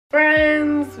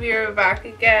Friends, we are back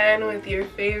again with your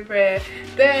favorite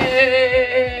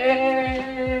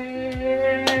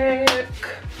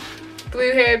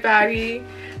blue-haired baddie,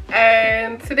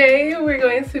 and today we're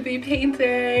going to be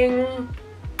painting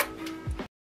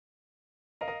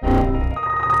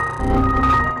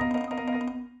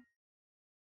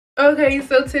Okay,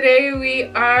 so today we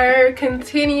are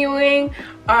continuing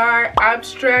our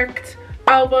abstract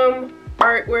album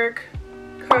artwork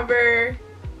cover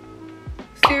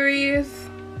series.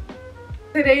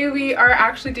 Today we are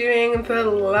actually doing the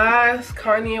last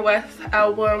Kanye West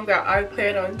album that I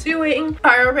plan on doing.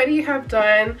 I already have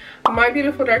done My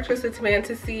Beautiful Dark Twisted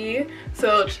Fantasy,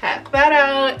 so check that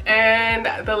out. And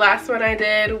the last one I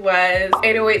did was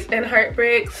 808s and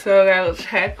Heartbreak, so I'll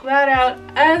check that out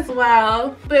as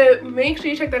well. But make sure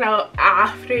you check that out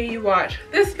after you watch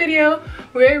this video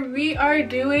where we are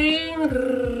doing...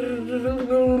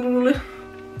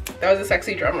 That was a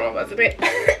sexy drum roll, wasn't it?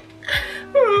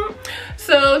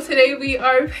 So today we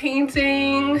are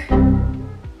painting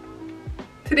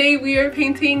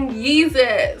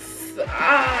Yeezus.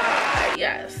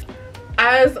 Yes.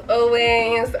 As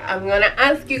always, I'm gonna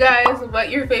ask you guys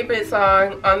what your favorite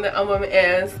song on the album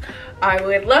is. I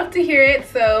would love to hear it,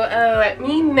 so let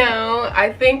me know.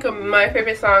 I think my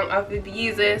favorite song off of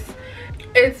Yeezus,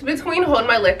 it's between Hold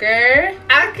My Liquor.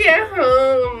 I can't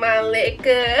hold my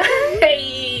liquor.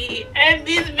 Hey, and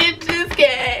these bitches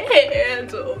can't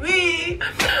handle me.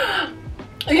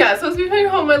 Yeah, so it's between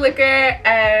Hold My Liquor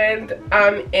and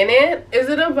In It. Is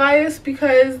it a bias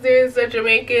because there's a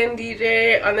Jamaican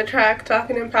DJ on the track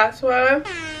talking in patois?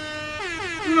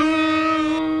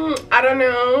 I don't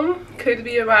know. Could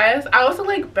be a bias. I also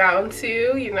like Bound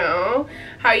To, you know.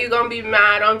 How you gonna be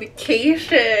mad on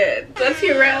vacation? Let's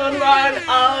hear round on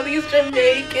all these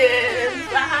Jamaicans.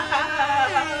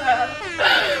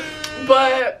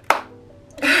 But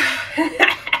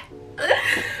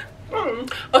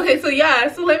okay, so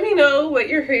yeah, so let me know what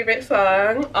your favorite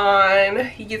song on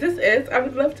Yeezus is. I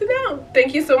would love to know.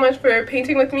 Thank you so much for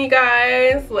painting with me,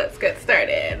 guys. Let's get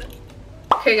started.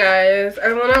 Okay guys,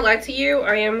 I will not lie to you,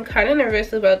 I am kind of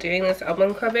nervous about doing this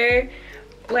album cover.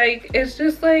 Like, it's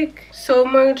just like so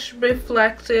much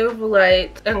reflective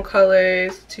light and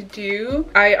colors to do.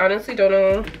 I honestly don't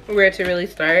know where to really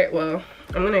start. Well,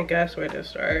 I'm gonna guess where to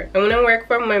start. I'm gonna work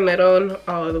from my middle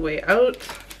all the way out.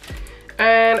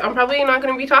 And I'm probably not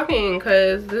gonna be talking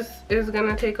because this is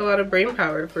gonna take a lot of brain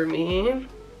power for me.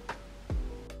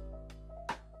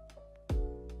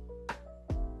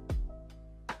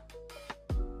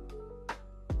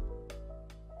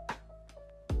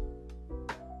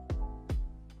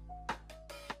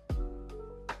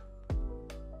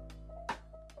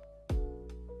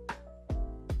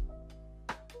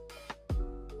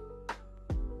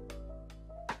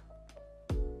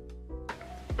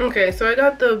 Okay, so I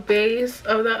got the base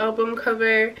of the album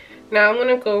cover. Now I'm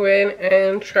gonna go in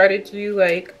and try to do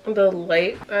like the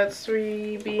light that's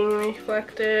being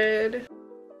reflected.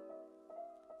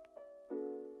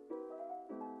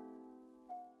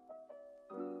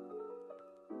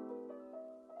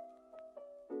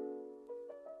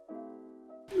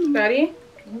 Daddy?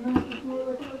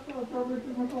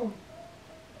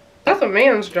 That's a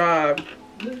man's job.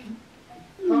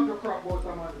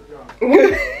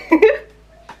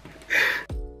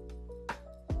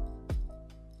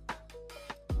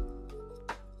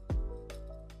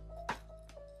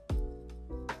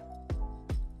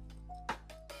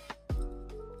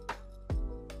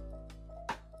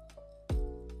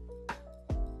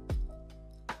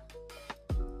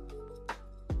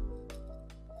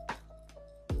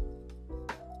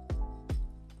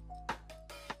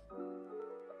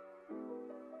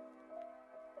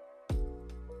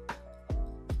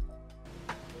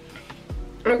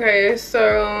 Okay,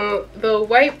 so the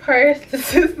white part,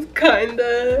 this is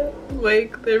kinda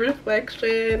like the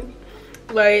reflection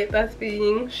light that's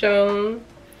being shown.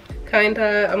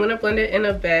 Kinda, I'm gonna blend it in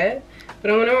a bit,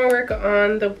 but I'm gonna work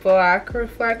on the black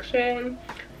reflection.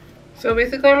 So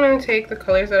basically I'm gonna take the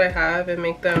colors that I have and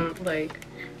make them like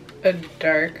a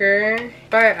darker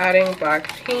by adding black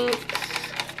paint.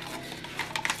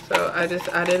 So I just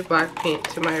added black paint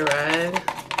to my red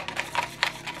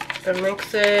and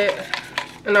mix it.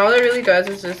 And all it really does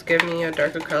is just give me a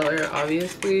darker color.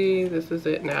 Obviously, this is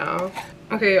it now.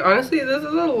 Okay, honestly, this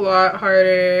is a lot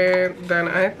harder than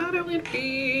I thought it would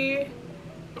be.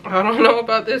 I don't know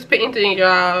about this painting,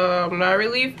 y'all. I'm not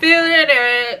really feeling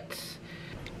it.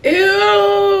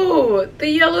 Ew! The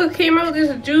yellow came out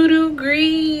this doo-doo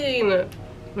green.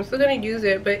 I'm still gonna use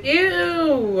it, but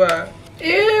ew!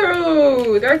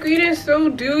 Ew! That green is so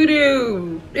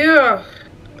doo-doo. Ew!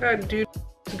 That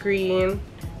doo-doo green.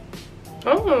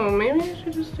 Oh, maybe I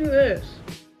should just do this.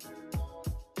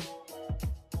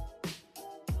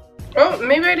 Oh,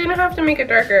 maybe I didn't have to make it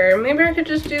darker. Maybe I could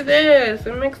just do this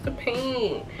and mix the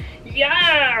paint.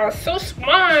 Yeah, so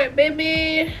smart,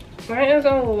 baby. That is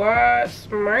a lot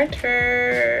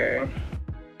smarter.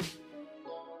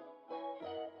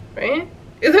 Right?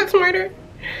 Is that smarter?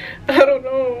 I don't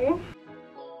know.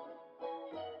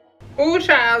 Oh,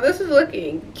 child, this is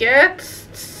looking ghetto.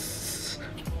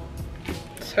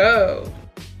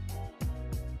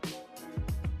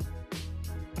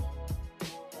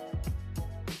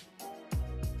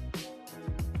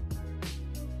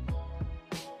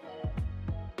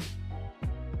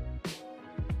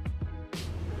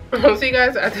 So you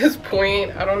guys, at this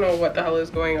point, I don't know what the hell is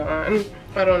going on.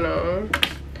 I don't know.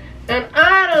 And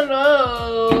I don't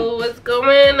know what's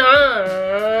going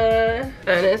on.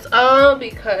 And it's all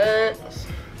because...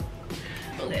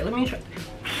 Okay, let me try.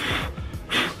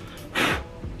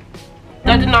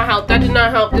 That did not help. That did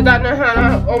not help. Did that not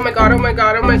help? Oh my god, oh my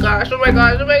god, oh my gosh, oh my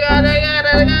gosh, oh my god, oh my god,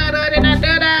 oh my god, I did not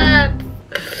do that.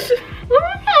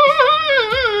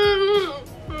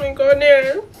 Oh my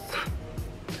goodness.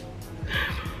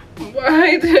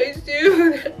 Why did I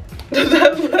do that? Does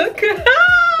that look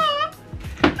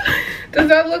does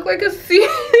that look like a CD?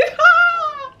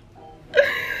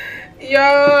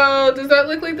 Yo, does that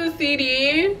look like the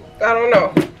CD? I don't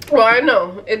know. Well, I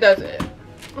know it doesn't,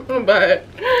 but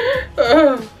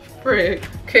oh frick.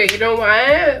 Okay, you know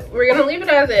what, we're gonna leave it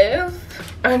as is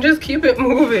and just keep it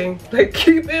moving. Like,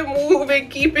 keep it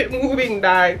moving,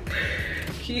 guys.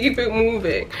 Keep it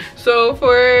moving. So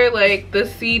for like the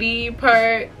CD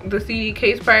part, the CD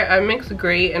case part, I mixed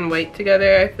gray and white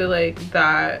together. I feel like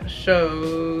that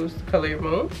shows the color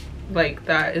most. Like,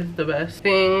 that is the best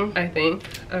thing, I think.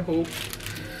 I hope.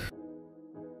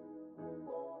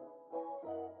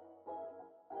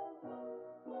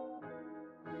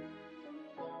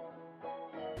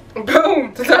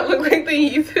 Boom! Does that look like the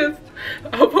Yeezus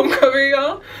album cover,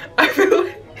 y'all? I feel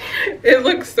like it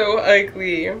looks so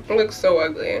ugly. It looks so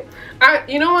ugly.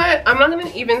 You know what? I'm not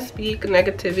gonna even speak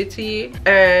negativity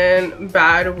and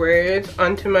bad words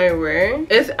onto my work.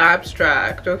 It's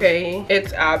abstract, okay?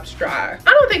 It's abstract.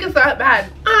 I don't think it's that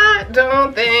bad. I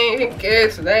don't think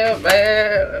it's that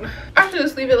bad. I should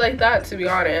just leave it like that, to be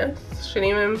honest.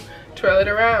 Shouldn't even twirl it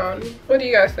around. What do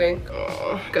you guys think?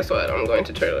 Oh, guess what? I'm going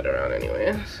to twirl it around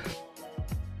anyways.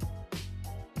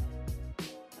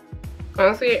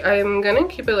 Honestly, I'm gonna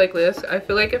keep it like this. I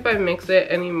feel like if I mix it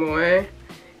anymore,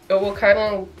 it will kind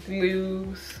of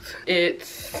lose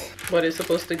its what it's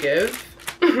supposed to give.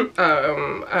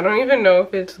 I don't even know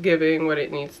if it's giving what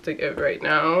it needs to give right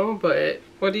now, but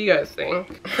what do you guys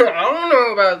think? I don't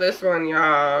know about this one,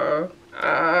 y'all.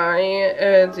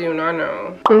 I do not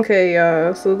know. Okay,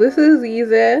 y'all, so this is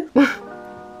Yeezus.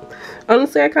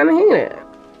 Honestly, I kind of hate it.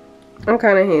 I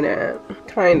kind of hate it.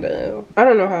 Kind of. I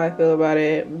don't know how I feel about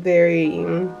it. Very,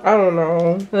 I don't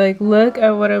know. Like, look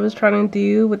at what I was trying to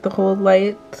do with the whole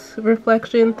light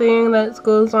reflection thing that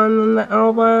goes on in the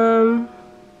album.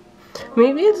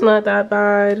 Maybe it's not that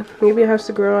bad. Maybe it has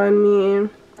to grow on me.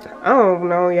 I don't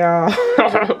know, y'all.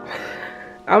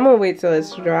 I'm gonna wait till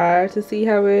it's dry to see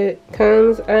how it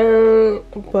comes out,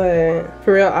 but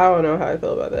for real, I don't know how I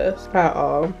feel about this at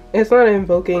all. It's not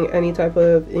invoking any type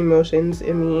of emotions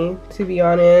in me, to be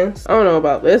honest. I don't know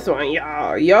about this one,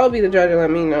 y'all. Y'all be the judge and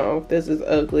let me know if this is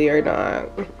ugly or not.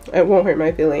 It won't hurt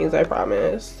my feelings, I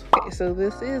promise. Okay, so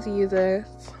this is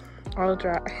Yeezus, all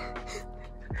dry.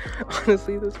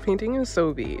 Honestly, this painting is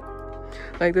so beat.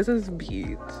 Like, this is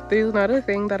beat. There's not a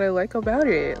thing that I like about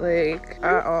it, like,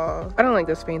 at all. I don't like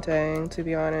this painting, to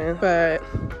be honest, but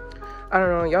I don't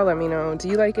know. Y'all let me know. Do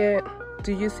you like it?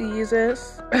 Do you see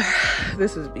Yeezus?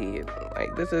 This is beat.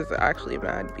 Like, this is actually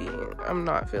mad beat. I'm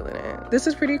not feeling it. This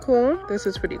is pretty cool. This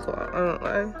is pretty cool. I don't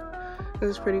lie. This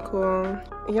is pretty cool.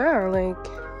 Yeah, like,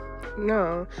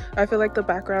 no, I feel like the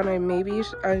background, I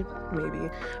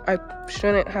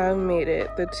shouldn't have made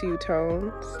it the two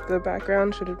tones. The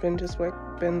background should have been just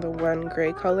been the one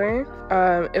gray color.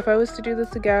 If I was to do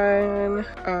this again,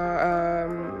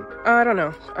 I don't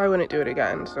know, I wouldn't do it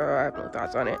again, so I have no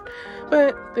thoughts on it.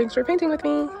 But thanks for painting with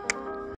me.